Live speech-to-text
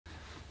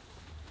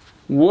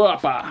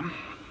Whoppa!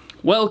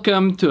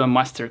 Welcome to a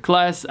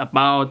masterclass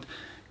about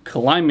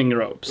climbing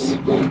ropes.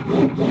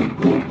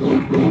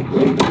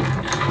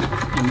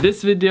 In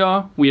this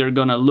video, we are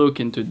gonna look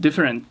into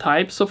different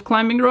types of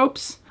climbing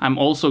ropes. I'm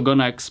also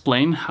gonna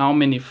explain how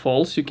many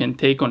falls you can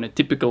take on a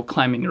typical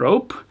climbing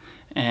rope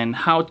and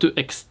how to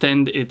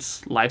extend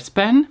its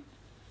lifespan.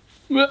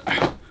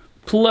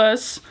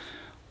 Plus,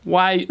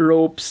 why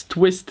ropes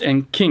twist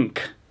and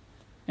kink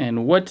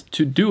and what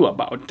to do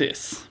about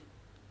this.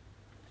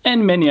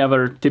 And many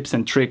other tips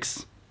and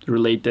tricks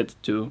related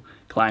to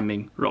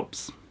climbing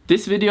ropes.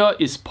 This video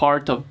is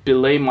part of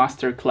Belay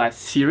Masterclass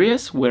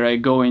series where I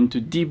go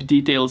into deep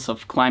details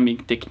of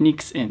climbing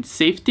techniques and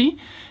safety,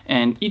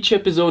 and each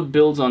episode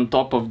builds on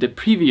top of the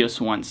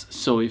previous ones,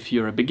 so if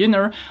you're a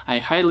beginner, I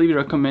highly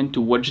recommend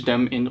to watch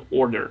them in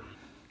order.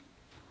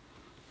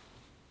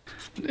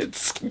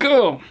 Let's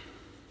go!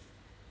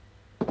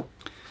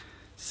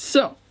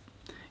 So,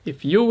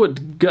 if you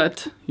would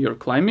gut your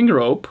climbing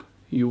rope,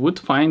 you would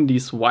find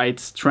these white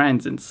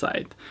strands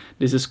inside.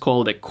 This is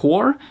called a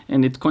core,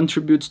 and it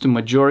contributes to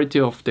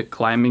majority of the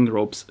climbing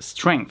rope's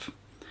strength.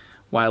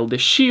 While the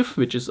sheath,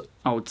 which is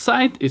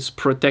outside, is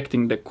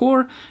protecting the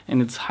core,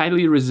 and it's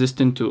highly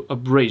resistant to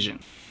abrasion.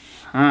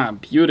 Ah,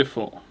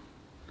 beautiful.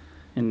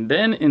 And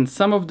then in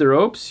some of the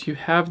ropes, you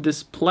have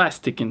this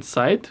plastic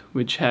inside,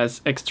 which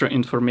has extra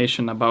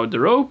information about the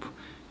rope,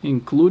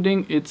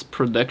 including its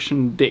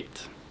production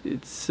date.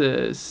 It's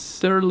a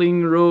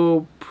Sterling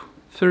rope,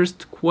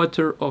 first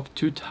quarter of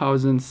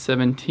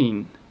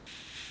 2017.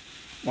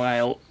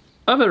 While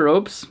other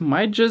ropes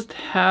might just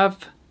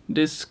have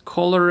this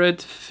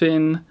colored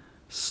thin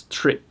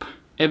strip.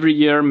 Every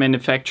year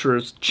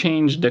manufacturers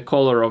change the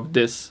color of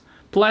this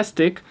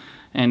plastic,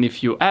 and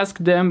if you ask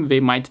them, they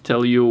might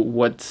tell you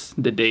what's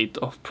the date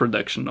of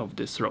production of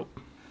this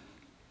rope.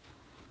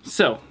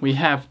 So we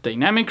have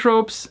dynamic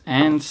ropes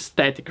and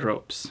static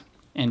ropes.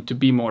 And to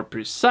be more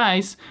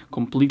precise,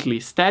 completely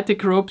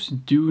static ropes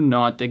do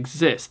not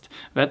exist.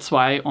 That's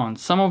why on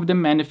some of the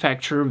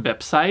manufacturer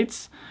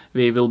websites,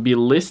 they will be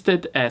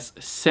listed as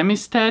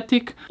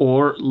semi-static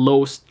or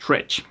low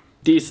stretch.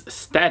 These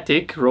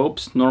static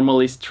ropes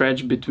normally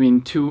stretch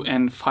between 2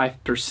 and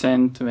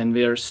 5% when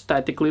they are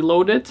statically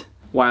loaded,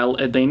 while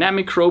a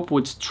dynamic rope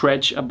would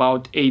stretch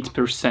about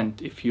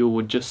 8% if you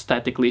would just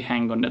statically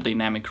hang on a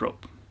dynamic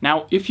rope.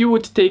 Now, if you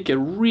would take a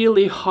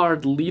really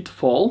hard lead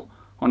fall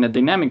on a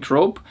dynamic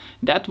rope,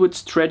 that would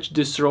stretch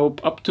this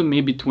rope up to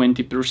maybe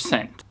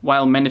 20%,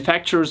 while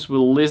manufacturers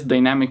will list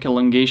dynamic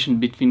elongation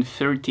between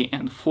 30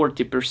 and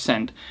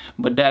 40%,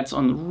 but that's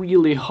on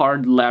really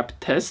hard lab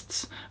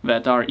tests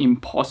that are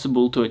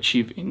impossible to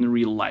achieve in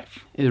real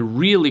life. A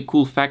really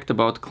cool fact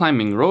about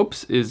climbing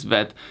ropes is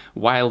that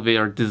while they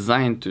are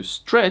designed to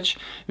stretch,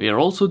 they are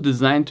also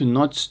designed to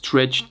not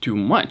stretch too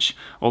much,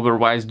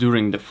 otherwise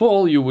during the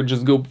fall you would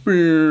just go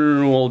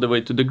all the way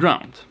to the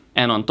ground.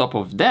 And on top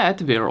of that,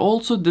 they are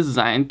also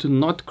designed to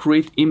not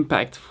create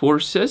impact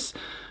forces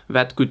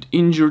that could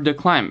injure the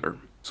climber.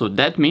 So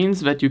that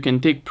means that you can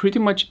take pretty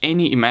much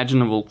any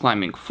imaginable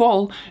climbing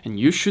fall and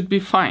you should be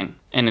fine.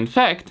 And in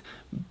fact,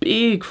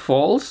 big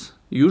falls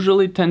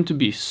usually tend to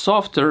be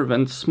softer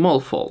than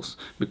small falls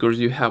because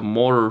you have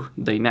more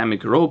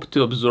dynamic rope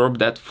to absorb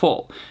that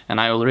fall.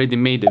 And I already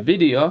made a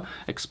video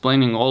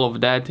explaining all of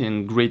that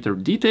in greater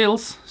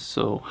details,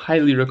 so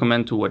highly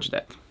recommend to watch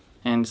that.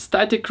 And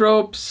static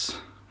ropes,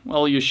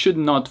 well, you should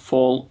not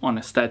fall on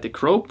a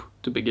static rope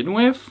to begin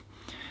with,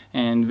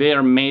 and they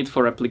are made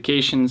for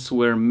applications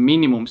where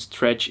minimum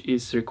stretch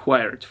is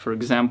required, for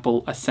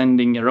example,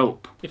 ascending a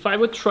rope. If I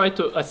would try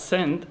to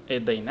ascend a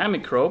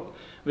dynamic rope,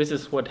 this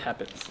is what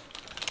happens.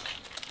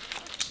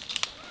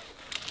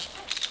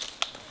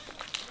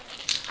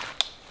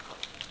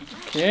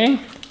 Okay,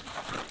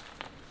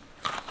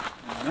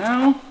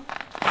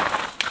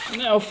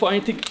 now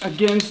fighting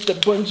against the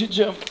bungee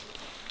jump.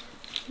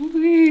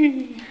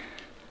 Whee!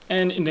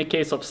 And in the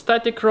case of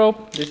static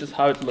rope, this is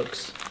how it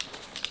looks.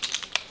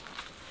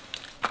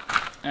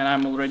 And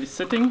I'm already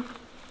sitting.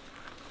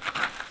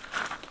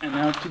 And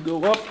now to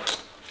go up.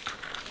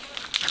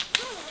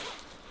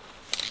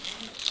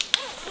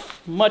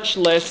 Much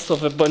less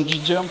of a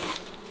bungee jump.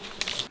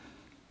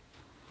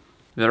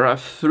 There are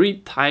 3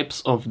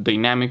 types of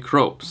dynamic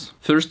ropes.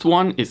 First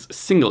one is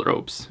single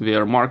ropes. They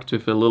are marked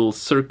with a little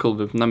circle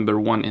with number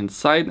 1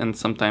 inside and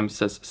sometimes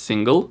says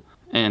single.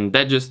 And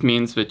that just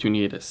means that you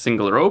need a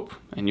single rope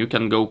and you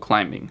can go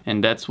climbing.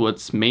 And that's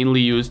what's mainly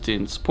used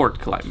in sport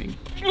climbing.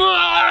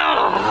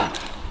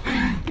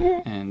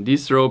 And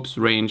these ropes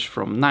range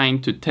from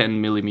 9 to 10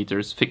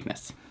 millimeters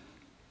thickness.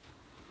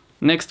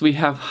 Next we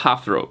have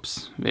half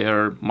ropes. They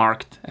are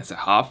marked as a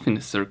half in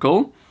a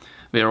circle.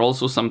 They are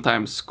also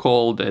sometimes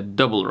called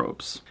double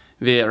ropes.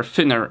 They are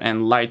thinner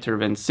and lighter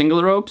than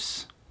single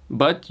ropes,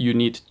 but you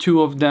need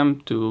 2 of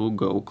them to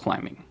go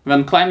climbing.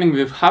 When climbing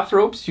with half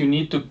ropes, you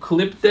need to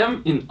clip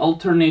them in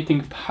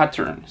alternating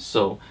pattern.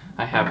 So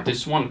I have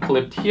this one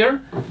clipped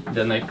here,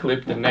 then I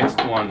clip the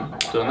next one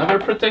to another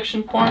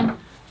protection point,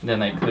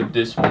 then I clip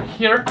this one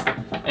here,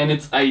 and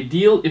it's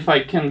ideal if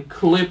I can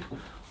clip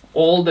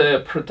all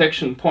the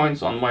protection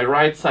points on my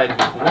right side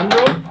with one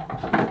rope,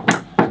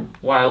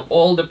 while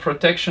all the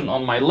protection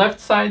on my left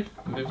side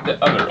with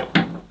the other rope,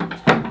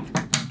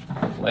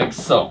 like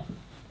so.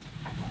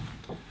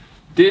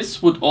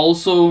 This would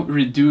also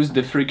reduce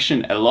the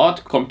friction a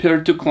lot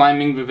compared to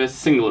climbing with a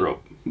single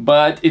rope,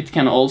 but it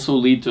can also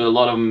lead to a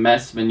lot of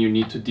mess when you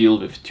need to deal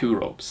with two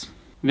ropes.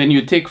 When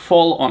you take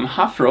fall on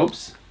half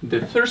ropes,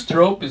 the first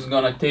rope is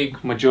gonna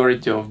take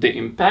majority of the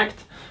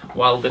impact,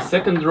 while the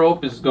second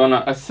rope is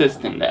gonna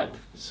assist in that.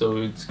 So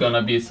it's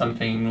gonna be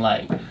something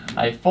like,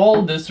 I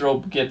fall, this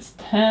rope gets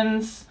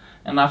tense,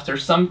 and after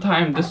some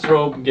time this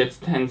rope gets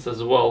tense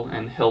as well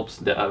and helps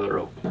the other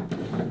rope.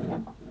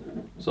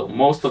 So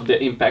most of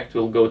the impact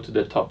will go to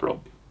the top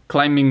rope.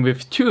 Climbing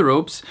with two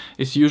ropes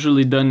is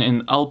usually done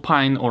in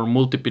alpine or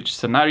multi-pitch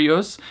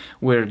scenarios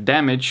where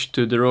damage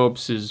to the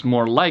ropes is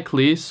more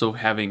likely, so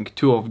having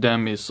two of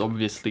them is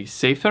obviously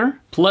safer.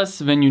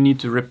 Plus, when you need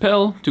to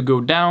rappel to go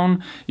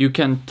down, you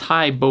can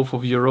tie both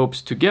of your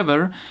ropes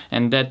together,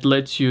 and that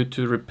lets you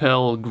to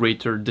rappel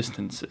greater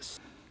distances.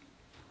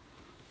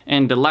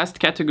 And the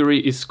last category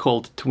is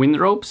called twin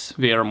ropes.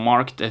 They are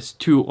marked as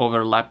two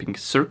overlapping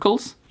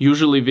circles.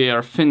 Usually they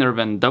are thinner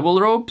than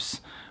double ropes,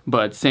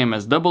 but same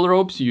as double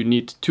ropes, you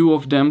need two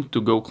of them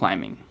to go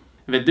climbing.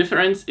 The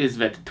difference is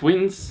that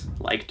twins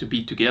like to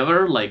be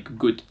together like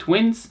good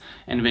twins,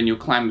 and when you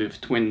climb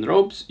with twin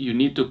ropes, you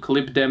need to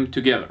clip them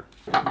together.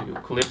 You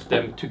clip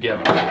them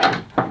together.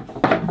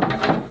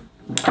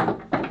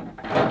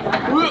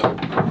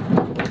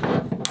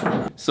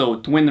 So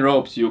twin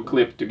ropes you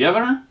clip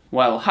together,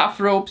 while half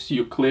ropes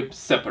you clip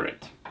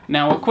separate.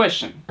 Now a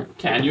question,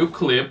 can you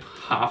clip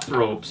half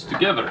ropes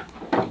together?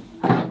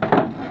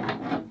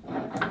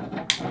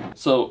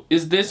 So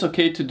is this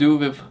okay to do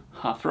with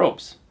half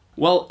ropes?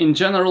 Well, in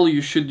general,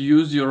 you should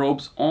use your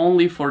ropes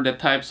only for the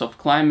types of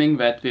climbing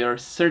that they are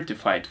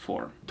certified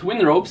for.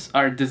 Twin ropes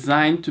are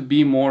designed to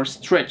be more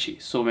stretchy,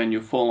 so when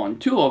you fall on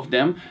two of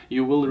them,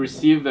 you will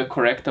receive the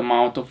correct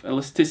amount of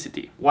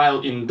elasticity.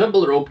 While in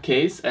double rope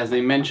case, as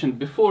I mentioned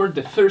before,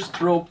 the first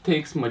rope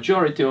takes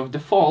majority of the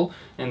fall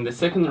and the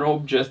second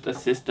rope just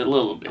assists a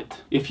little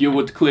bit. If you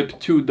would clip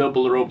two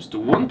double ropes to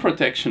one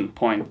protection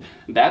point,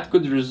 that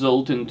could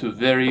result into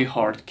very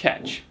hard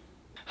catch.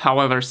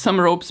 However,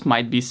 some ropes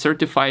might be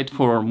certified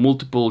for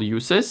multiple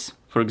uses.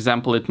 For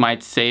example, it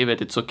might say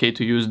that it's okay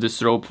to use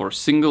this rope for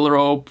single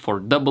rope, for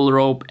double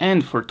rope,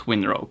 and for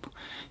twin rope.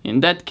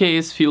 In that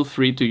case, feel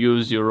free to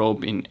use your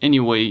rope in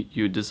any way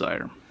you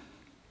desire.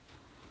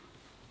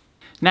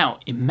 Now,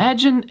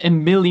 imagine a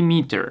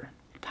millimeter,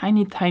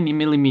 tiny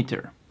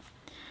millimeter.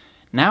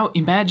 Now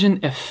imagine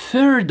a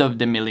third of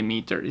the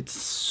millimeter, it's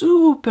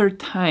super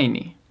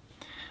tiny.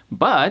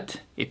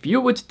 But if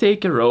you would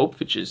take a rope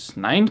which is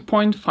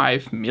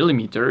 9.5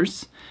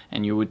 millimeters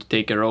and you would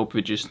take a rope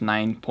which is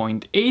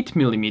 9.8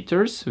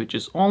 millimeters, which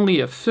is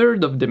only a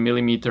third of the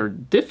millimeter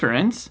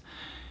difference,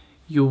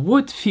 you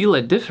would feel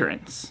a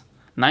difference.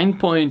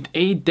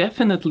 9.8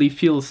 definitely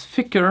feels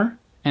thicker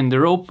and the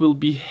rope will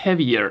be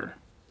heavier.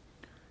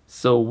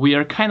 So we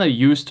are kind of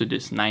used to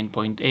this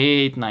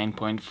 9.8,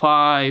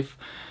 9.5,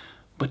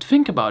 but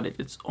think about it,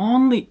 it's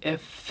only a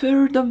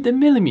third of the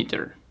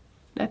millimeter.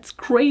 That's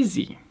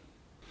crazy.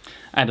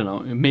 I don't know,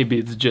 maybe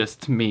it's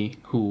just me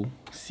who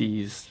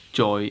sees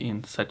joy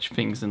in such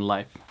things in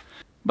life.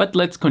 But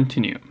let's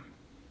continue.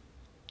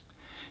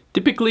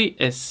 Typically,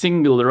 a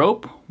single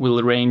rope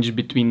will range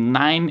between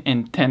 9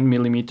 and 10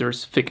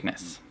 millimeters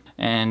thickness.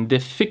 And the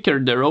thicker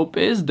the rope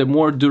is, the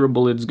more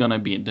durable it's gonna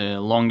be, the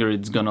longer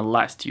it's gonna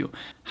last you.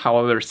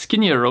 However,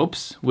 skinnier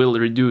ropes will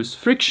reduce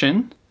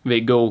friction,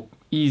 they go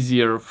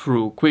easier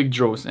through quick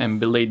draws and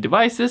belay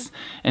devices,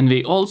 and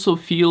they also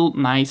feel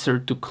nicer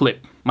to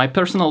clip. My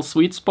personal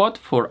sweet spot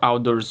for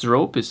outdoors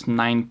rope is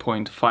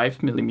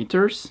 9.5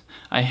 millimeters.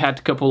 I had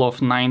a couple of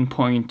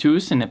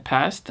 9.2s in the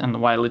past, and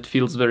while it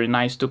feels very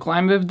nice to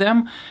climb with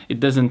them,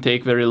 it doesn't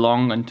take very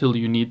long until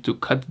you need to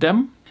cut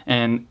them.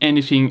 And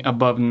anything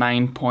above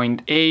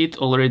 9.8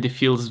 already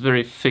feels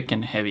very thick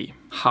and heavy.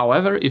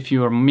 However, if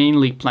you are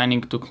mainly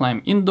planning to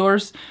climb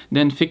indoors,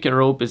 then thicker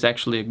rope is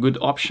actually a good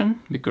option,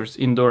 because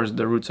indoors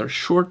the routes are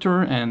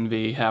shorter and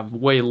they have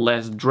way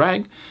less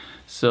drag.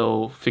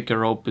 So thicker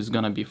rope is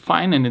gonna be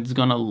fine and it's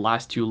gonna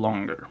last you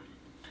longer.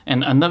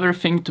 And another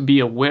thing to be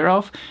aware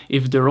of,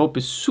 if the rope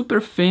is super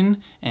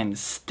thin and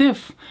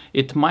stiff,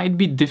 it might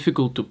be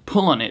difficult to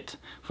pull on it.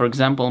 For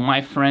example,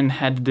 my friend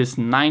had this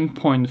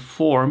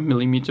 9.4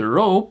 millimeter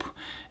rope,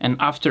 and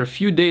after a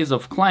few days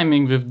of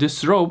climbing with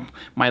this rope,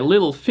 my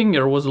little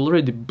finger was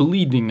already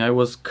bleeding. I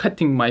was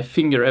cutting my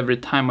finger every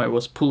time I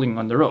was pulling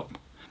on the rope.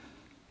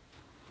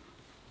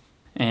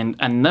 And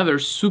another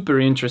super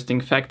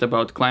interesting fact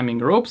about climbing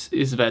ropes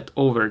is that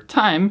over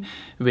time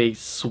they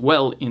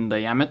swell in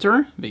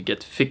diameter, they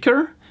get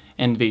thicker,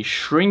 and they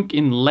shrink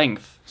in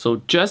length.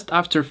 So just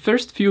after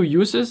first few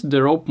uses,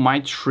 the rope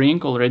might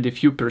shrink already a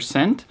few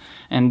percent,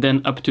 and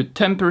then up to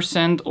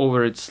 10%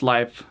 over its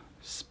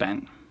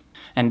lifespan.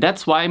 And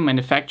that's why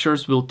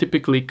manufacturers will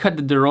typically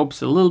cut the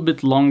ropes a little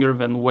bit longer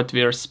than what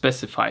they are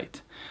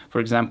specified. For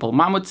example,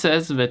 Mammoth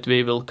says that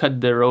they will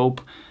cut the rope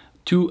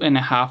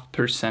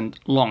 2.5%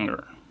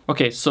 longer.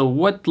 Okay, so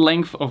what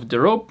length of the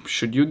rope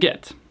should you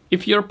get?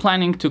 If you're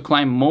planning to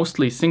climb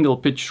mostly single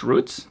pitch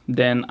routes,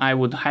 then I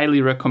would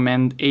highly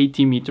recommend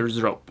 80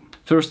 meters rope.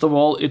 First of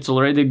all, it's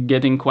already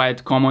getting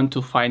quite common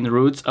to find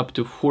routes up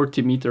to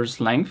 40 meters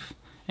length,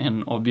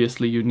 and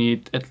obviously you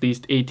need at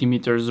least 80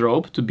 meters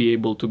rope to be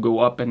able to go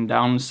up and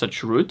down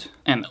such route.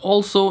 And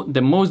also,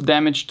 the most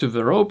damage to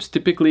the ropes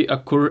typically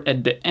occur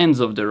at the ends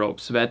of the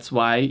ropes. That's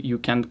why you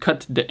can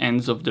cut the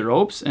ends of the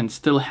ropes and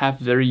still have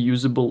very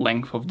usable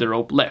length of the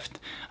rope left.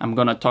 I'm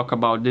gonna talk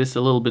about this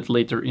a little bit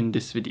later in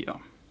this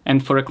video.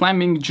 And for a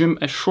climbing gym,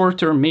 a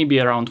shorter, maybe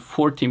around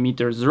 40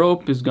 meters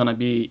rope is gonna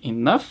be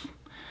enough,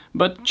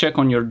 but check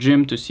on your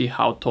gym to see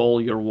how tall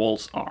your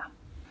walls are.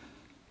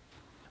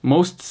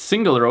 Most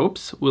single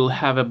ropes will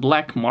have a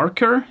black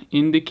marker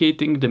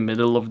indicating the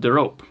middle of the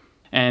rope.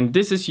 And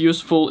this is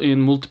useful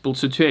in multiple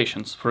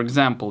situations. For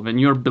example, when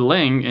you're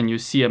belaying and you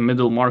see a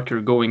middle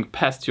marker going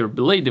past your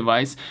belay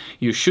device,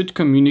 you should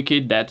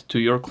communicate that to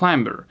your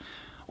climber.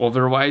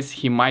 Otherwise,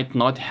 he might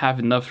not have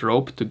enough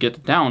rope to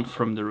get down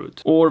from the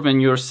route. Or when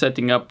you're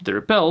setting up the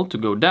rappel to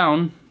go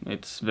down,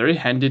 it's very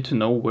handy to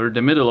know where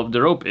the middle of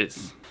the rope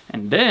is.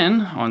 And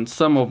then, on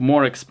some of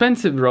more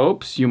expensive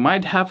ropes, you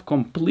might have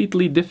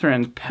completely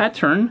different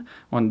pattern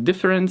on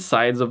different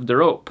sides of the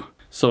rope.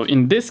 So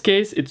in this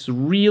case, it's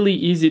really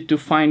easy to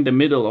find the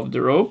middle of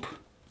the rope,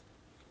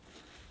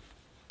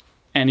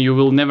 and you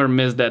will never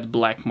miss that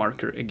black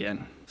marker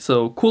again.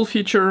 So cool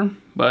feature,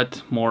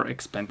 but more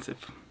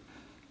expensive.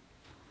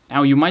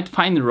 Now you might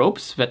find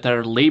ropes that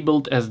are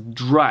labeled as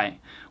dry.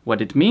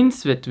 What it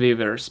means that they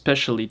were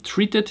specially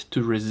treated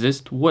to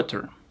resist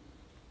water.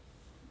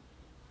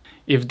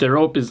 If the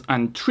rope is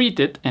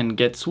untreated and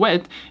gets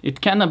wet, it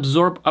can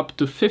absorb up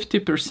to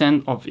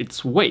 50% of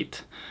its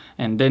weight.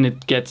 And then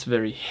it gets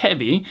very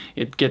heavy,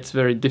 it gets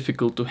very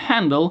difficult to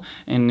handle,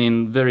 and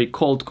in very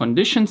cold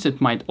conditions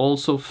it might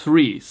also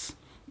freeze.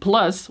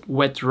 Plus,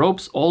 wet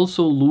ropes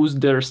also lose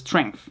their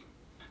strength.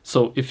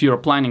 So if you're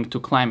planning to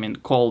climb in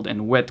cold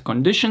and wet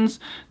conditions,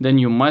 then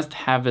you must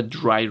have a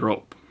dry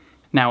rope.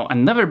 Now,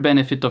 another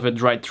benefit of a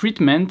dry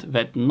treatment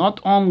that not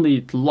only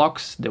it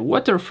locks the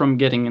water from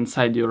getting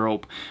inside your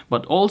rope,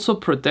 but also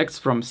protects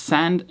from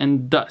sand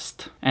and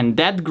dust. And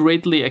that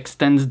greatly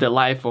extends the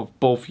life of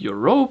both your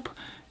rope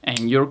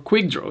and your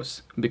quick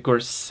draws,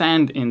 because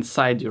sand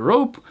inside your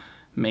rope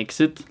makes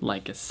it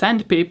like a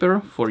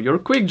sandpaper for your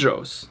quick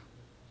draws.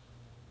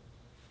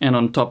 And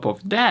on top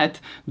of that,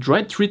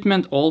 dry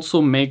treatment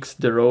also makes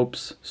the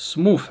ropes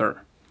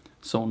smoother.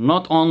 So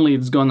not only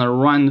it's gonna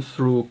run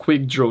through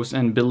quick draws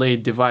and belay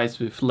device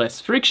with less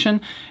friction,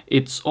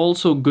 it's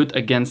also good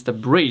against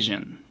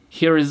abrasion.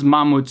 Here is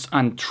Mammoth's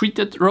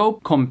untreated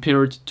rope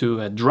compared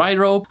to a dry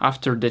rope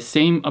after the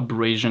same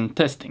abrasion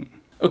testing.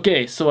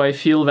 Okay, so I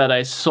feel that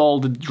I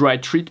sold dry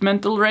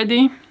treatment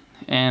already,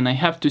 and I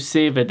have to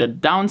say that the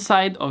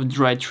downside of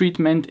dry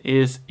treatment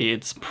is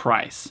its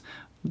price.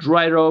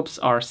 Dry ropes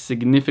are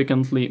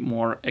significantly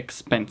more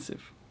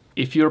expensive.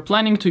 If you're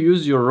planning to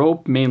use your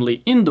rope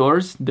mainly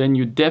indoors, then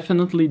you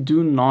definitely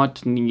do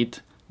not need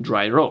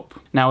dry rope.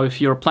 Now, if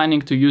you're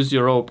planning to use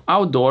your rope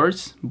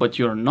outdoors, but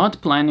you're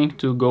not planning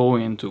to go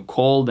into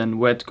cold and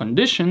wet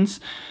conditions,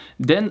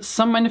 then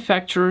some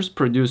manufacturers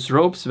produce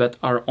ropes that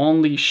are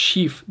only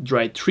sheath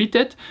dry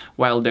treated,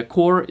 while the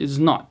core is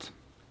not.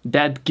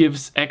 That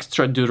gives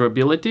extra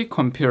durability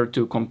compared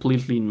to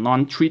completely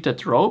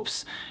non-treated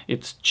ropes.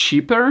 It's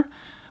cheaper,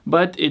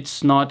 but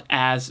it's not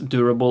as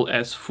durable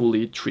as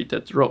fully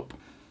treated rope.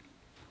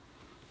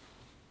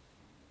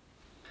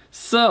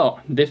 So,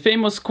 the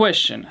famous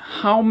question,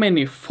 how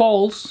many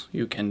falls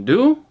you can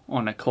do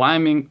on a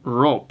climbing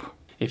rope?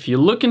 If you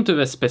look into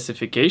the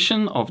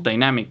specification of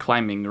dynamic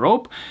climbing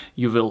rope,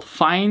 you will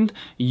find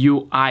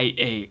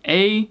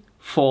UIAA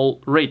fall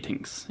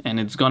ratings, and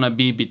it's gonna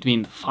be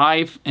between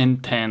 5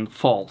 and 10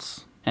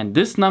 falls. And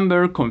this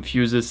number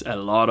confuses a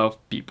lot of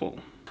people.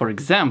 For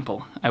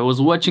example, I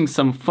was watching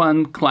some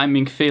fun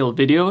climbing fail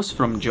videos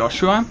from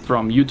Joshua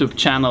from YouTube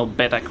channel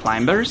Beta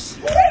Climbers.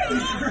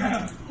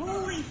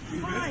 Holy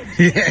fuck!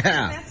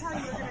 Yeah!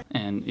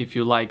 And if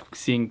you like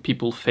seeing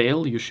people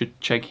fail, you should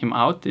check him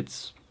out.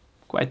 It's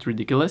quite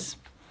ridiculous.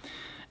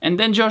 And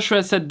then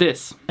Joshua said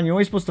this. And you're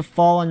only supposed to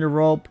fall on your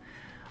rope,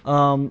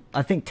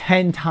 I think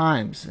 10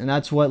 times. And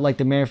that's what like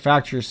the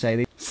manufacturers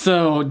say.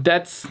 So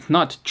that's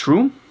not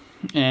true.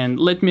 And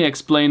let me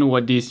explain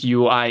what these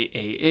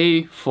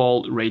UIAA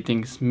fall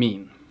ratings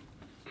mean.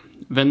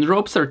 When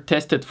ropes are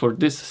tested for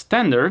this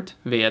standard,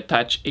 they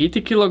attach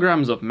 80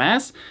 kilograms of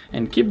mass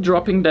and keep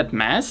dropping that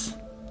mass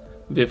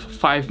with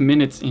 5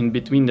 minutes in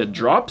between the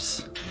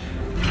drops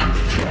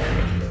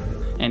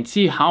and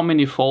see how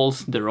many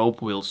falls the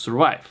rope will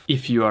survive.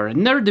 If you are a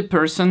nerdy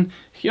person,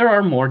 here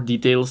are more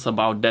details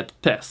about that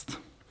test.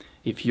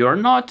 If you are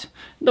not,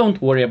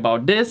 don't worry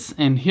about this,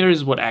 and here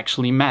is what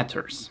actually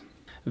matters.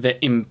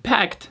 The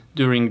impact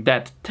during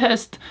that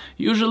test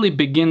usually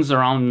begins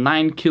around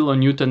 9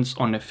 kilonewtons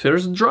on a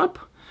first drop,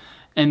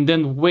 and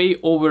then way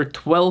over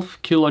 12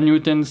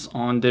 kilonewtons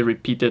on the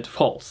repeated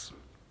falls.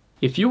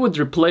 If you would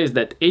replace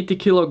that 80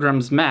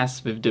 kilograms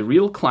mass with the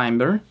real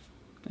climber,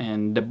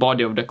 and the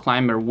body of the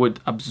climber would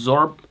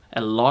absorb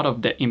a lot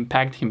of the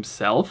impact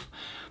himself,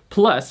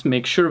 plus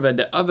make sure that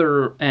the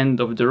other end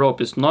of the rope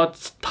is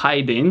not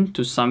tied in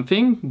to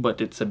something,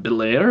 but it's a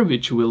belayer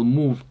which will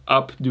move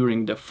up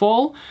during the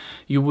fall,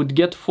 you would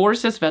get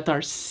forces that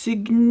are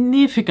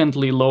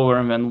significantly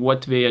lower than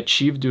what they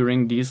achieve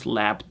during these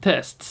lab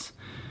tests.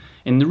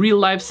 In real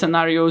life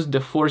scenarios,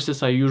 the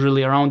forces are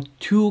usually around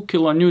 2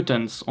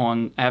 kilonewtons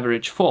on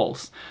average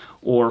falls,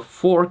 or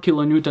 4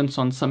 kilonewtons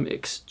on some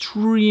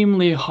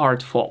extremely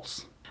hard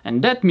falls.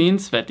 And that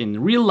means that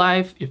in real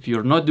life, if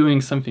you're not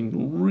doing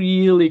something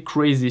really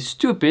crazy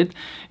stupid,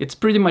 it's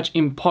pretty much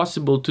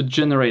impossible to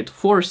generate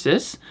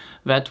forces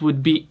that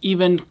would be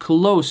even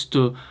close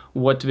to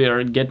what we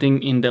are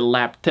getting in the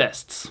lab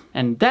tests.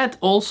 And that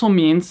also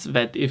means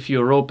that if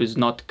your rope is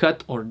not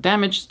cut or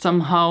damaged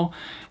somehow,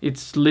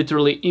 it's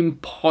literally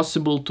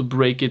impossible to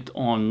break it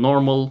on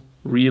normal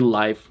real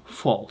life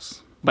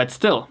falls. But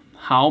still,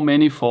 how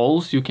many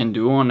falls you can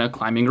do on a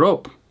climbing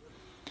rope?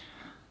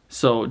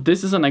 So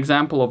this is an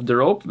example of the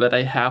rope that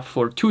I have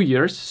for 2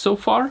 years so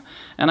far,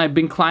 and I've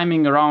been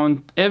climbing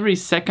around every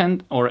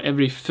second or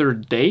every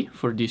third day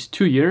for these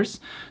 2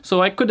 years.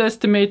 So I could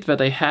estimate that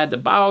I had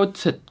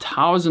about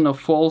 1,000 of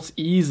falls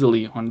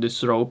easily on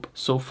this rope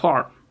so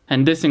far.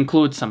 And this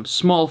includes some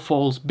small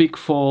falls, big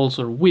falls,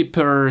 or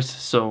whippers,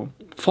 so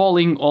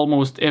falling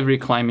almost every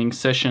climbing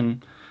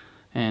session.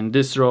 And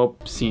this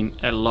rope seen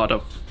a lot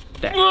of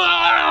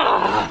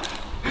that.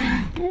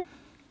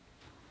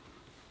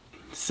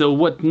 So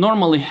what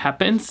normally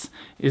happens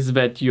is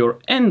that your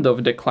end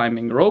of the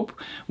climbing rope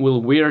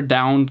will wear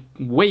down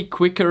way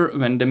quicker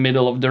than the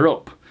middle of the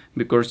rope,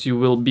 because you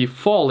will be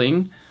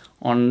falling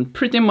on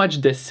pretty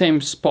much the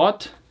same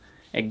spot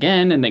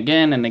again and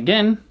again and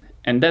again,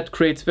 and that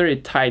creates very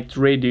tight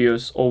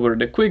radius over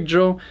the quick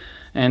draw,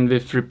 and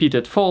with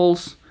repeated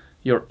falls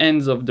your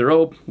ends of the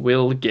rope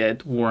will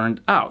get worn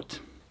out.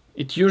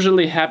 It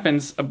usually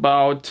happens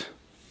about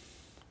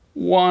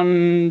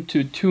 1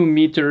 to 2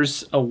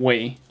 meters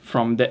away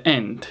from the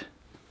end,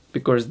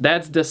 because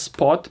that's the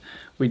spot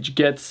which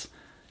gets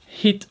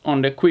hit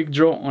on the quick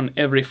draw on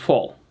every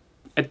fall.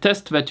 A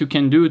test that you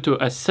can do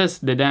to assess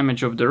the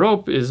damage of the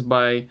rope is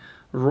by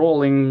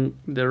rolling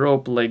the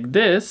rope like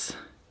this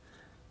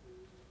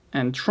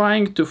and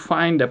trying to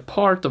find a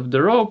part of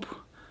the rope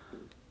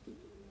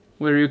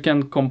where you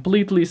can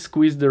completely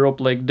squeeze the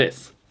rope like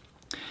this.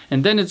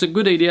 And then it's a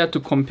good idea to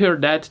compare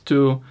that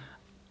to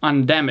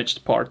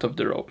undamaged part of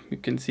the rope. You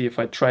can see if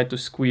I try to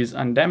squeeze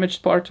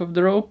undamaged part of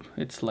the rope,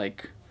 it's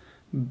like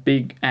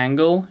big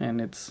angle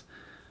and it's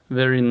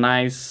very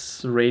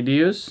nice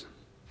radius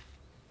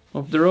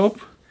of the rope.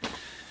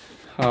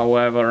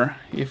 However,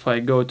 if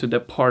I go to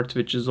the part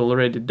which is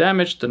already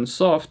damaged and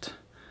soft,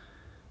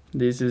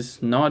 this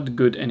is not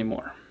good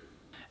anymore.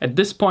 At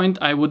this point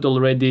I would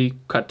already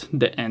cut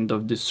the end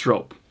of this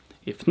rope.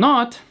 If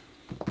not,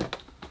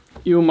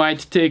 you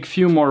might take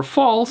few more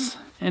falls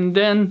and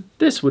then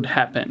this would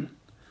happen,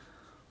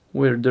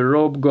 where the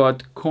rope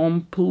got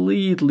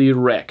completely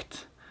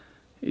wrecked.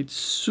 It's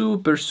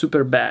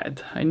super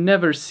bad. I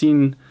never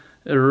seen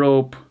a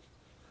rope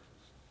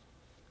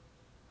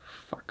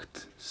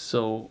fucked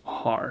so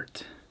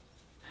hard.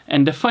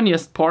 And the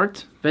funniest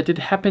part, that it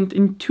happened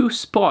in 2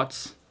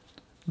 spots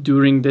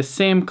during the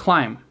same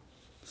climb.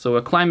 So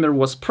a climber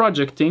was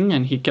projecting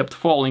and he kept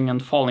falling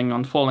and falling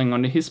and falling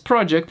on his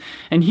project,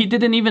 and he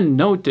didn't even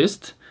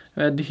notice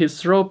that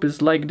his rope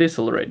is like this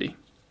already.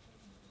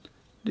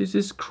 This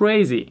is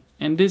crazy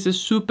and this is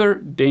super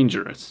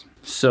dangerous.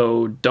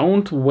 So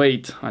don't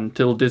wait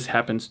until this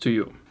happens to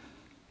you.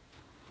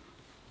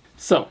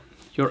 So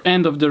your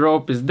end of the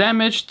rope is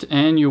damaged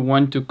and you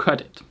want to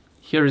cut it.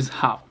 Here is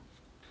how.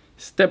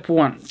 Step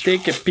 1.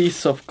 Take a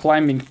piece of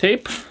climbing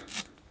tape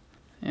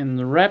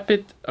and wrap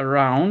it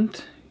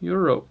around your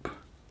rope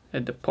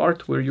at the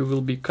part where you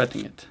will be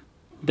cutting it.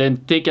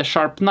 Then take a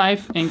sharp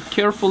knife and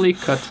carefully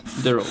cut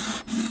the rope.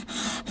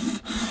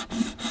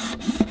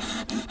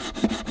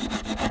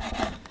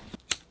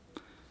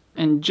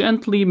 And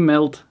gently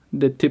melt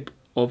the tip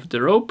of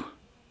the rope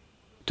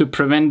to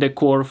prevent the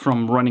core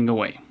from running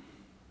away.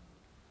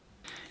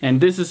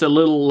 And this is a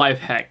little life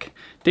hack.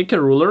 Take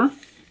a ruler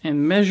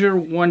and measure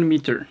 1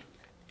 meter,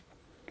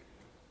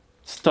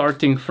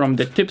 starting from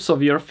the tips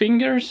of your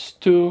fingers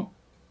to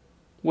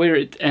where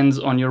it ends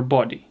on your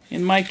body.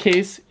 In my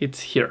case, it's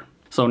here.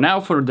 So now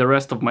for the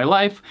rest of my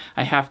life,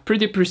 I have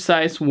pretty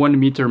precise 1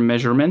 meter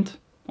measurement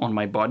on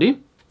my body.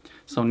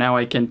 So now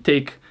I can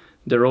take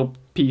the rope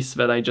piece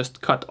that I just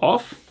cut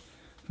off,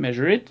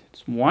 measure it,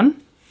 it's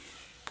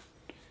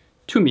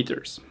 2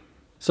 meters.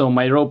 So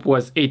my rope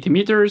was 80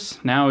 meters,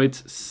 now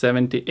it's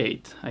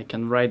 78. I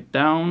can write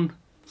down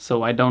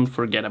so I don't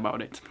forget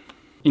about it.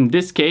 In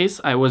this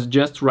case, I was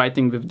just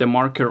writing with the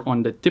marker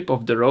on the tip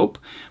of the rope,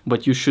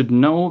 but you should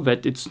know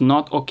that it's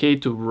not okay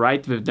to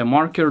write with the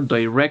marker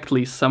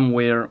directly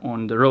somewhere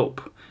on the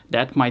rope.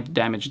 That might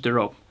damage the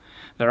rope.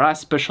 There are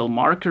special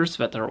markers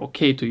that are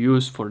okay to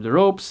use for the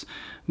ropes,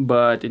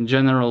 but in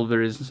general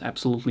there is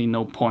absolutely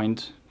no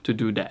point to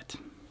do that.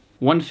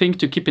 One thing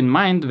to keep in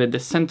mind that the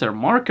center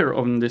marker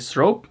on this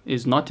rope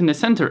is not in the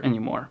center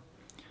anymore.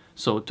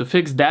 So to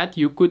fix that,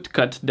 you could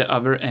cut the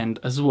other end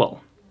as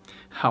well.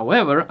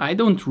 However, I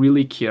don't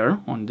really care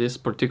on this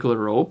particular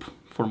rope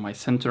for my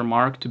center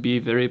mark to be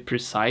very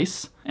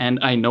precise, and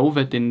I know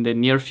that in the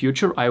near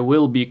future I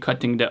will be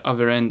cutting the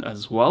other end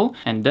as well,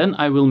 and then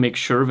I will make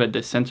sure that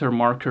the center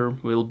marker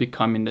will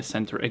become in the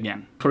center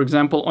again. For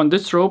example, on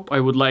this rope I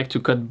would like to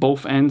cut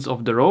both ends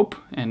of the rope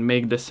and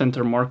make the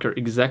center marker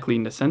exactly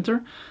in the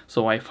center.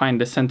 So I find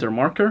the center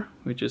marker,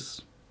 which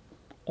is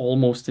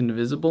almost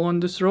invisible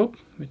on this rope,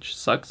 which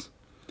sucks.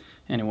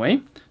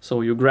 Anyway,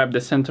 so you grab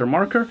the center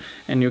marker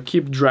and you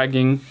keep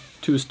dragging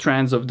 2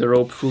 strands of the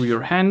rope through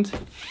your hand.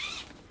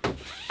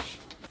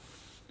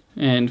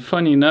 And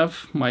funny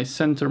enough, my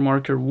center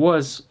marker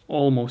was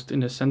almost in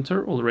the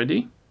center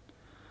already.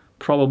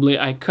 Probably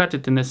I cut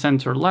it in the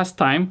center last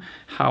time.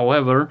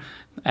 However,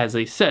 as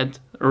I said,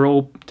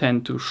 rope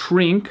tend to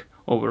shrink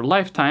over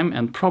lifetime,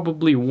 and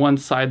probably one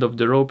side of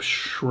the rope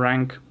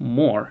shrank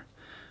more.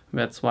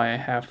 That's why I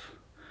have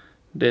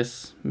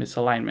this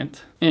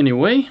misalignment.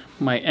 Anyway,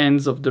 my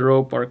ends of the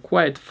rope are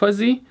quite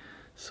fuzzy,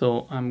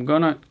 so I'm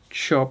gonna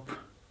chop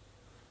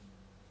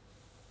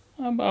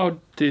about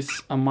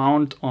this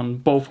amount on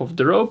both of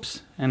the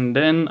ropes, and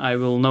then I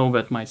will know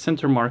that my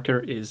center marker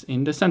is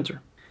in the center.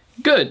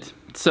 Good!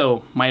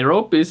 So my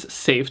rope is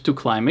safe to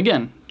climb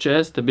again,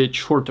 just a bit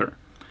shorter.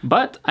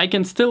 But I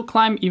can still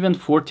climb even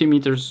 40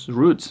 meters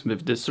routes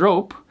with this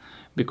rope,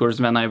 because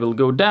when I will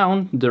go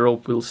down, the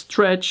rope will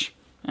stretch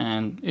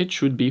and it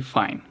should be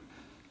fine.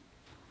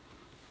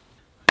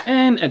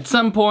 And at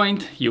some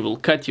point you will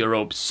cut your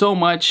rope so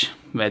much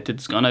that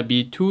it's gonna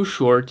be too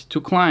short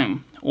to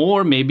climb.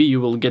 Or maybe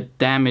you will get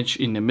damage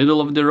in the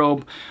middle of the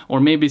rope, or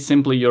maybe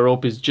simply your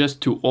rope is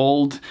just too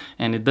old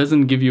and it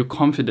doesn't give you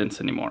confidence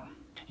anymore.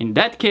 In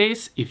that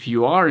case, if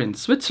you are in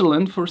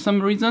Switzerland for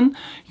some reason,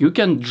 you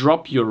can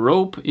drop your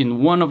rope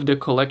in one of the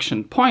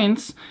collection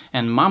points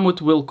and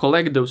Mammut will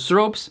collect those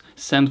ropes,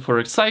 send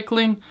for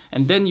recycling,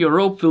 and then your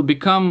rope will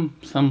become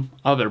some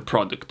other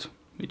product,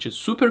 which is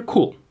super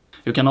cool.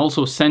 You can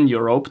also send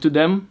your rope to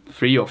them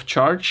free of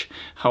charge.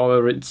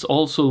 However, it's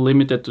also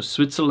limited to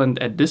Switzerland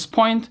at this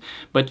point,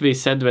 but they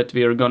said that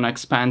we are gonna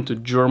expand to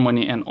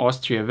Germany and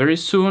Austria very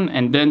soon,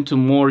 and then to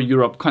more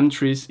Europe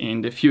countries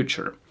in the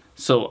future.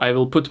 So I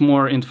will put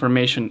more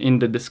information in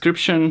the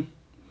description.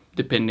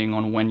 Depending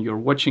on when you're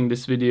watching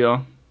this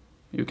video,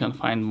 you can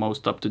find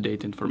most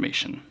up-to-date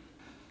information.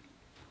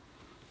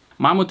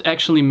 Mammut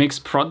actually makes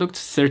products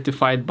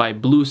certified by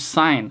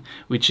Bluesign,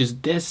 which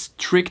is the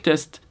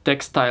strictest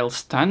textile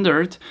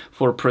standard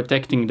for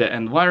protecting the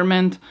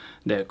environment,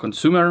 the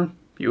consumer,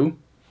 you,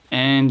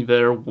 and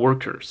their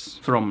workers.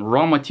 From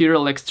raw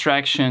material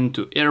extraction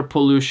to air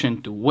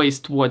pollution to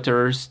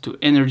wastewaters to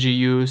energy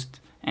used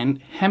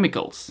and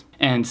chemicals.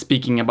 And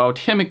speaking about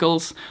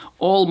chemicals,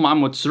 all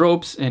Mammut's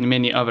ropes and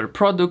many other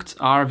products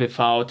are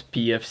without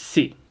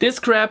PFC. This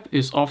crap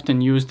is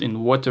often used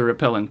in water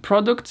repellent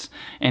products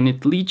and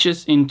it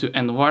leaches into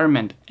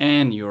environment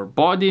and your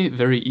body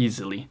very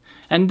easily.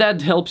 And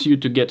that helps you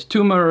to get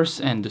tumors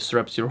and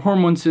disrupts your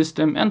hormone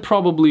system and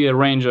probably a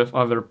range of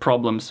other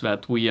problems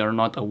that we are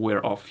not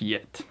aware of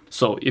yet.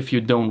 So if you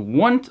don't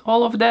want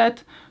all of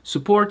that,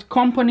 support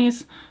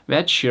companies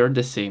that share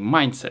the same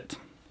mindset.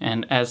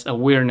 And as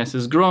awareness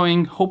is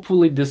growing,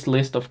 hopefully this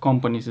list of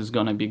companies is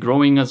gonna be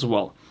growing as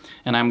well.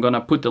 And I'm gonna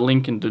put a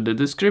link into the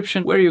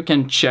description where you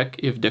can check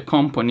if the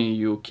company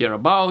you care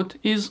about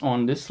is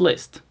on this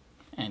list.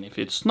 And if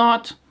it's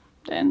not,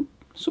 then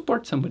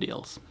support somebody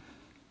else.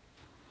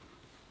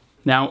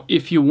 Now,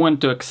 if you want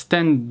to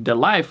extend the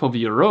life of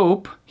your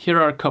rope, here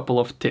are a couple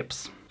of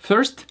tips.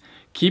 First,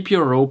 keep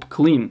your rope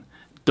clean.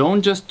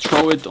 Don't just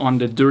throw it on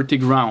the dirty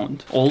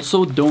ground.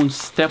 Also, don't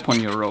step on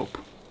your rope.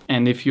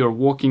 And if you're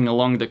walking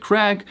along the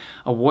crag,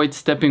 avoid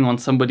stepping on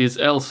somebody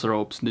else's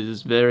ropes. This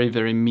is very,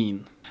 very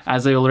mean.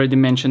 As I already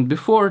mentioned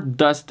before,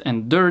 dust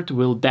and dirt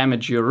will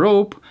damage your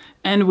rope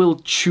and will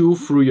chew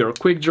through your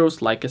quick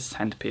draws like a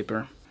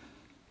sandpaper.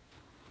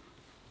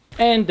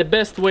 And the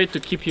best way to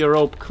keep your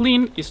rope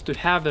clean is to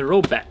have a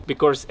rope bag,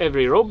 because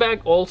every rope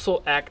bag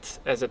also acts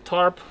as a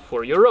tarp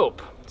for your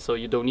rope. So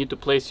you don't need to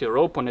place your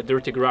rope on a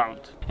dirty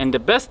ground. And the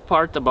best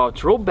part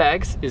about rope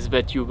bags is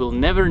that you will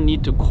never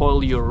need to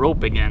coil your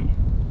rope again.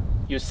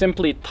 You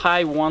simply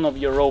tie one of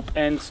your rope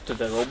ends to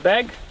the rope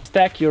bag,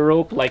 stack your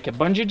rope like a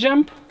bungee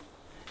jump,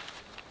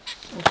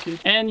 okay,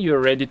 and you're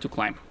ready to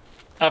climb.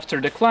 After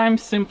the climb,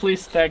 simply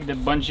stack the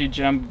bungee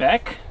jump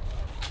back,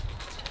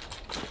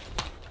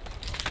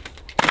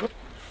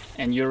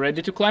 and you're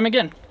ready to climb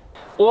again.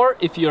 Or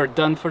if you're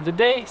done for the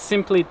day,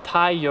 simply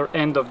tie your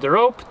end of the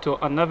rope to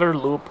another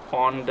loop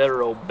on the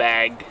rope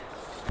bag.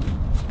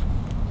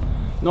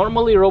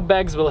 Normally rope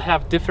bags will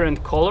have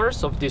different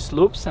colors of these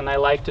loops, and I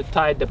like to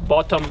tie the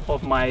bottom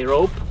of my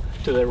rope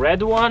to the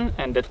red one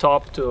and the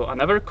top to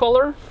another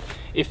color.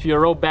 If your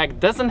rope bag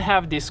doesn't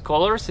have these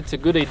collars, it's a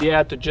good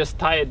idea to just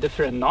tie a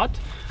different knot.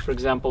 For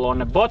example, on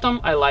the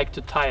bottom, I like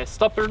to tie a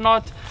stopper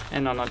knot,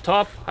 and on the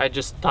top, I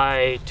just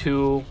tie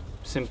 2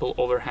 simple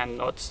overhand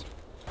knots.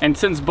 And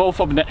since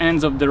both of the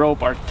ends of the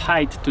rope are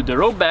tied to the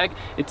rope bag,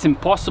 it's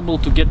impossible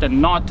to get a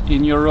knot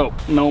in your rope,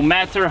 no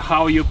matter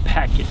how you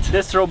pack it.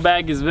 This rope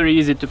bag is very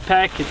easy to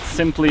pack. It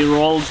simply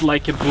rolls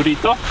like a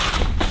burrito.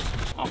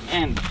 Oh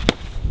man.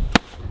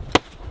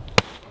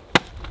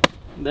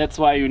 That's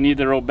why you need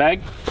a rope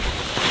bag.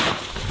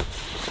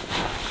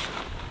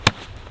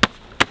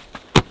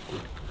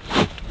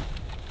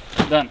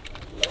 Done.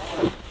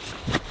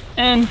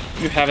 And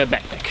you have a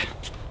backpack.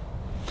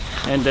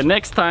 And the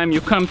next time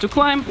you come to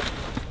climb,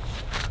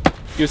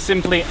 you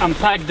simply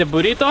unpack the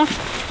burrito,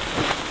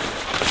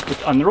 it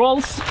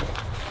unrolls,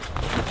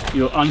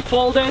 you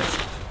unfold it,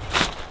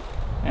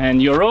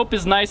 and your rope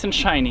is nice and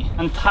shiny.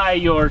 Untie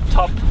your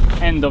top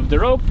end of the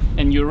rope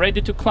and you're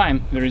ready to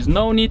climb. There is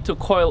no need to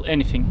coil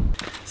anything.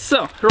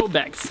 So, rope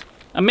bags.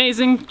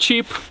 Amazing,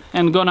 cheap,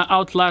 and gonna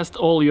outlast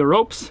all your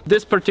ropes.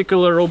 This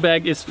particular rope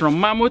bag is from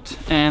Mammoth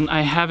and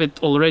I have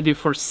it already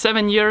for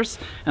 7 years,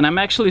 and I'm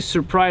actually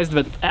surprised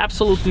that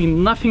absolutely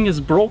nothing is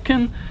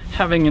broken,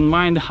 having in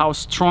mind how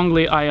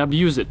strongly I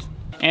abuse it.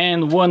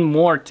 And one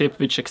more tip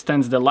which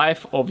extends the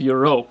life of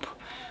your rope.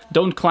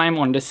 Don't climb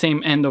on the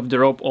same end of the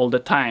rope all the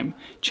time.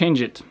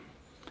 Change it.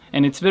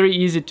 And it's very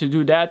easy to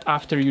do that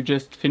after you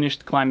just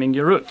finished climbing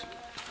your route.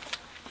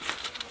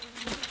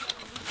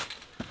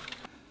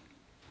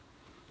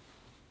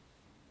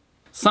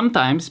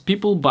 Sometimes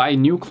people buy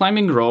new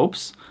climbing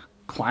ropes,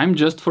 climb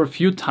just for a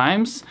few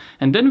times,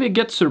 and then we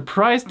get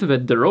surprised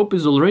that the rope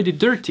is already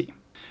dirty.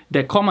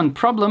 The common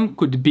problem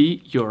could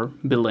be your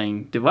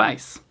belaying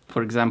device.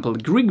 For example,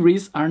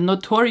 grigris are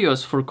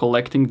notorious for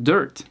collecting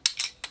dirt.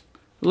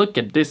 Look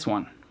at this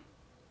one.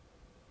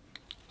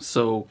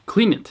 So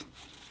clean it.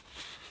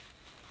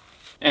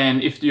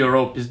 And if your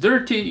rope is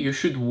dirty, you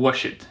should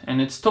wash it.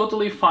 And it's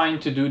totally fine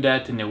to do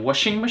that in a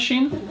washing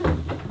machine.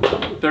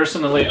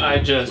 Personally, I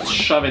just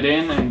shove it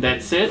in and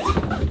that's it.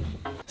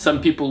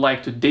 Some people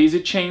like to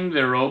daisy chain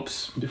their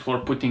ropes before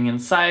putting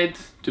inside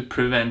to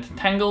prevent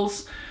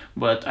tangles,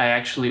 but I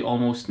actually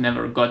almost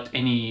never got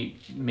any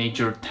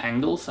major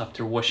tangles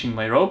after washing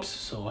my ropes,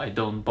 so I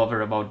don't bother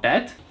about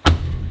that.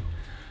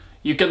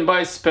 You can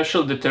buy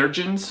special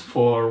detergents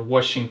for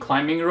washing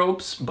climbing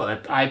ropes,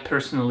 but I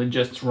personally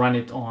just run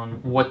it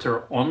on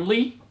water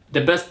only.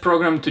 The best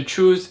program to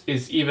choose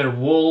is either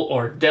Wool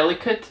or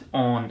Delicate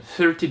on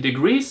 30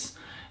 degrees,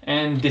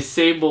 and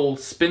disable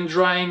spin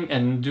drying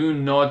and do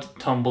not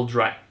tumble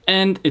dry.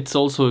 And it's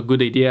also a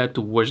good idea to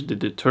wash the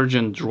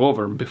detergent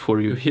drawer before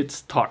you hit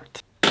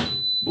start.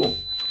 Boom.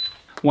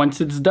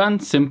 Once it's done,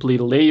 simply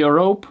lay your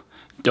rope,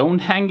 don't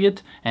hang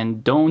it,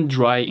 and don't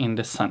dry in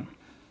the sun.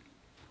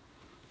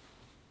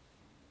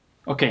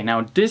 Okay,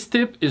 now this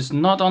tip is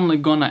not only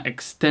gonna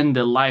extend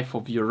the life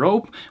of your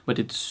rope, but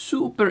it's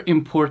super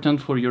important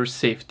for your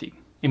safety.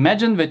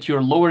 Imagine that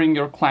you're lowering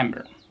your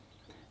climber.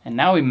 And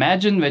now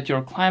imagine that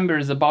your climber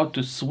is about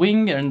to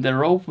swing and the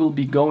rope will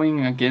be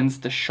going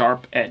against a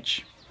sharp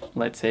edge.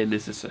 Let's say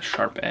this is a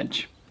sharp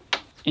edge.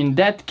 In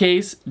that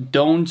case,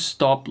 don't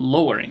stop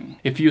lowering.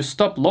 If you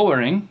stop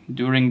lowering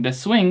during the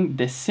swing,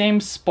 the same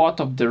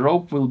spot of the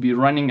rope will be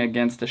running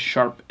against a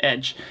sharp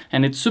edge,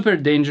 and it's super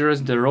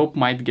dangerous. The rope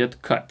might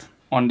get cut.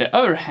 On the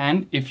other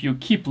hand, if you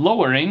keep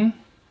lowering,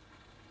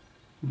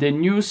 the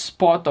new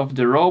spot of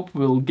the rope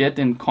will get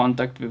in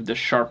contact with the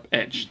sharp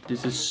edge.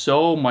 This is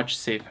so much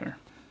safer.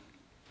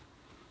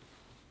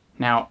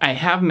 Now, I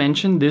have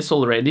mentioned this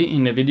already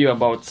in a video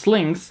about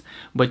slings,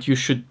 but you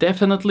should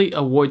definitely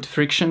avoid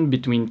friction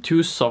between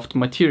two soft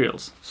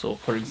materials. So,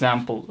 for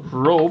example,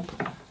 rope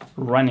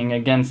running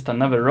against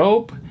another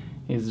rope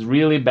is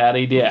really bad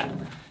idea.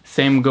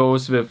 Same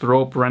goes with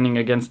rope running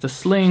against a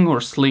sling or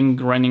sling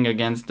running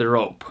against the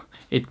rope.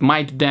 It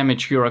might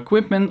damage your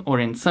equipment or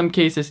in some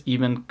cases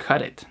even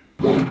cut it.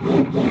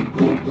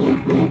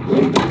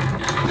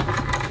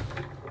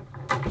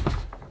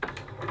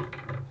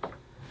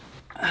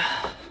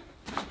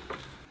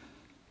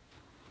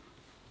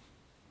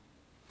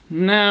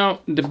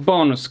 Now, the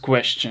bonus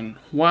question.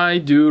 Why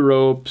do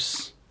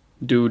ropes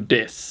do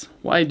this?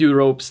 Why do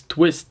ropes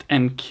twist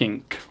and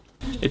kink?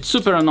 It's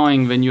super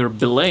annoying when you're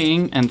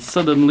belaying and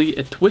suddenly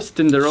a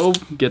twist in the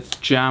rope gets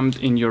jammed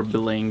in your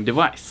belaying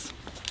device.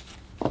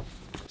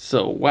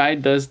 So why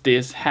does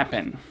this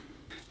happen?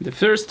 The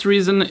first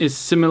reason is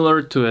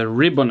similar to a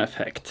ribbon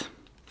effect.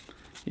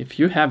 If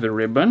you have a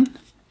ribbon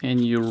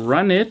and you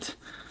run it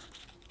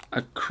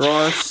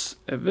across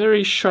a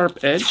very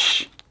sharp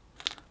edge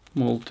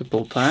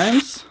multiple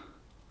times,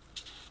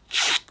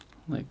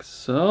 like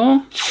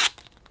so,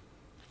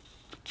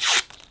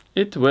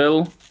 it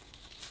will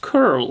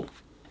curl.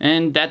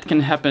 And that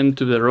can happen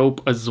to the rope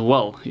as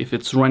well if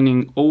it's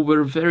running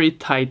over very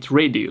tight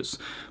radius.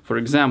 For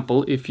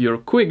example, if your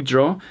quick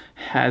draw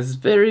has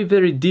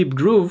very deep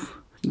groove,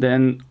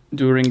 then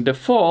during the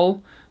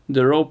fall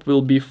the rope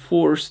will be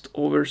forced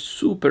over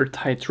super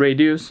tight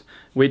radius,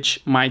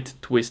 which might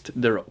twist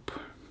the rope.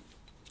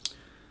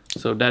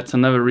 So that's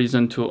another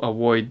reason to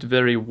avoid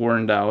very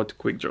worn out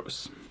quick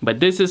draws. But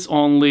this is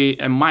only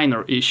a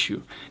minor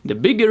issue. The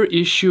bigger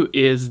issue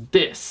is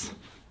this.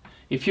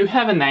 If you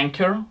have an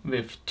anchor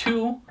with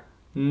two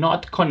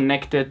not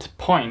connected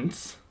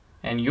points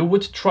and you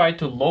would try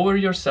to lower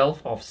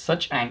yourself off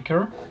such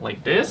anchor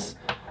like this,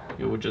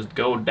 you would just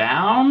go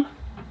down.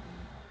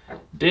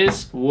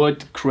 This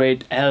would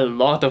create a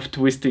lot of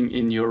twisting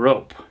in your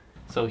rope.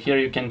 So here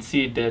you can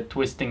see the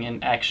twisting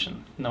in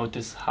action.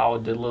 Notice how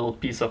the little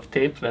piece of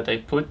tape that I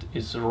put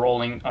is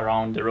rolling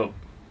around the rope.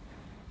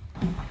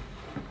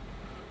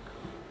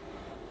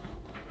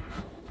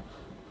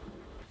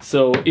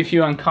 So if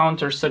you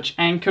encounter such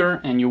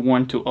anchor and you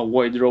want to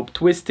avoid rope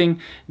twisting,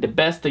 the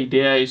best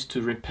idea is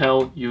to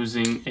rappel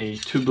using a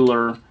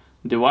tubular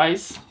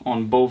device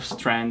on both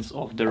strands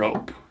of the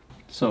rope.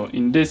 So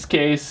in this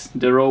case,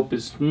 the rope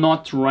is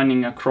not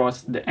running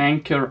across the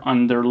anchor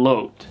under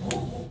load.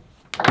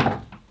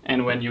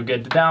 And when you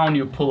get down,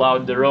 you pull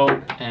out the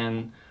rope,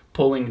 and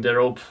pulling the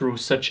rope through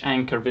such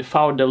anchor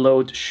without the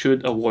load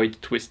should avoid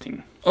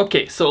twisting.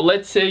 Okay, so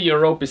let's say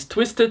your rope is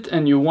twisted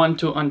and you want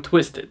to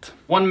untwist it.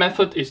 One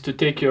method is to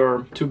take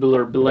your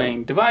tubular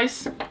belaying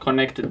device,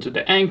 connect it to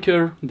the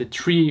anchor, the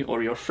tree,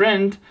 or your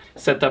friend,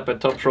 set up a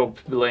top rope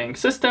belaying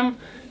system,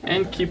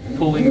 and keep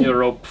pulling your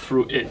rope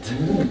through it.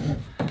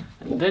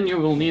 And then you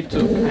will need to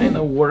kind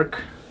of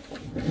work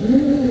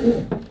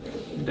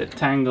the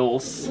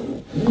tangles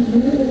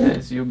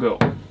as you go,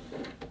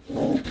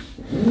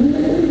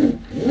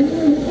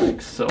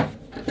 like so.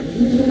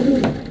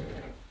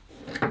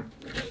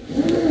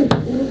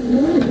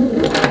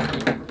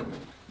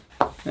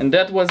 And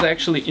that was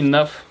actually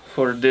enough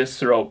for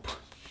this rope.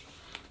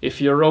 If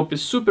your rope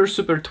is super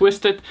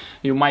twisted,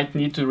 you might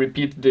need to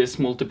repeat this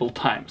multiple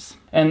times.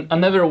 And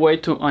another way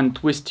to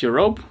untwist your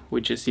rope,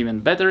 which is even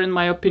better in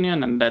my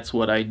opinion, and that's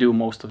what I do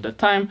most of the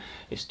time,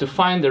 is to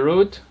find a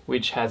root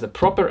which has a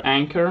proper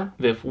anchor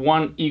with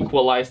one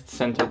equalized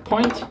center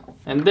point,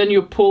 and then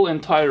you pull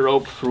entire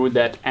rope through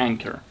that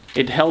anchor.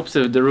 It helps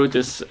if the root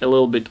is a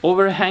little bit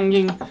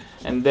overhanging,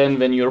 and then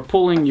when you're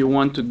pulling, you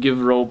want to give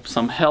rope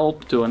some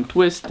help to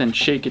untwist and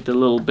shake it a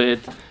little bit.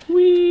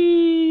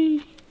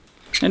 Whee!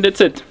 And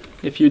that's it.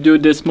 If you do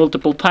this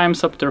multiple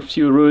times after a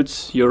few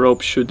roots, your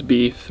rope should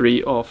be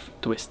free of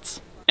twists.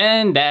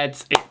 And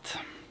that's it.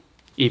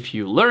 If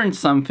you learned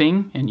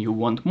something and you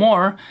want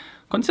more,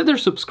 consider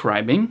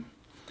subscribing.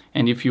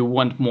 And if you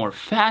want more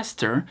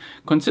faster,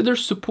 consider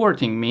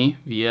supporting me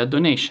via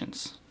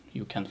donations.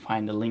 You can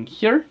find the link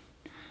here,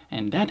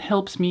 and that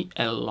helps me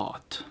a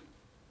lot.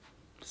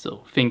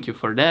 So thank you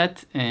for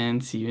that,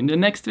 and see you in the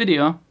next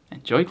video.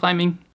 Enjoy climbing!